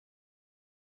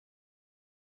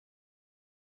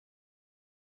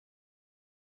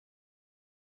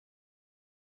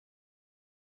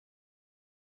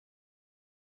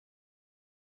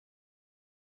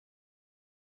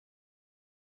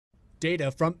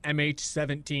Data from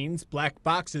MH17's black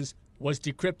boxes was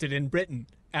decrypted in Britain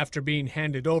after being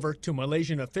handed over to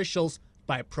Malaysian officials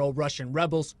by pro-Russian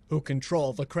rebels who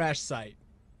control the crash site.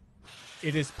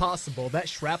 It is possible that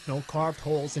shrapnel carved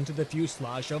holes into the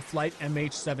fuselage of flight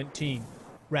MH17,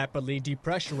 rapidly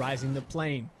depressurizing the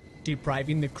plane,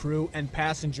 depriving the crew and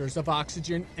passengers of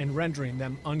oxygen and rendering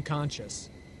them unconscious.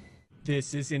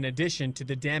 This is in addition to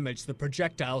the damage the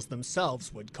projectiles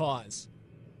themselves would cause.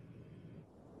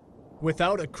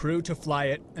 Without a crew to fly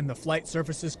it and the flight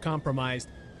surfaces compromised,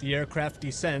 the aircraft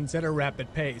descends at a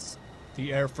rapid pace.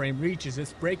 The airframe reaches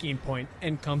its breaking point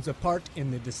and comes apart in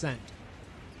the descent,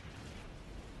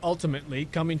 ultimately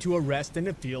coming to a rest in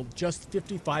a field just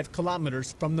 55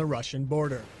 kilometers from the Russian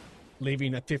border,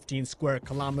 leaving a 15 square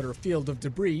kilometer field of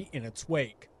debris in its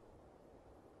wake.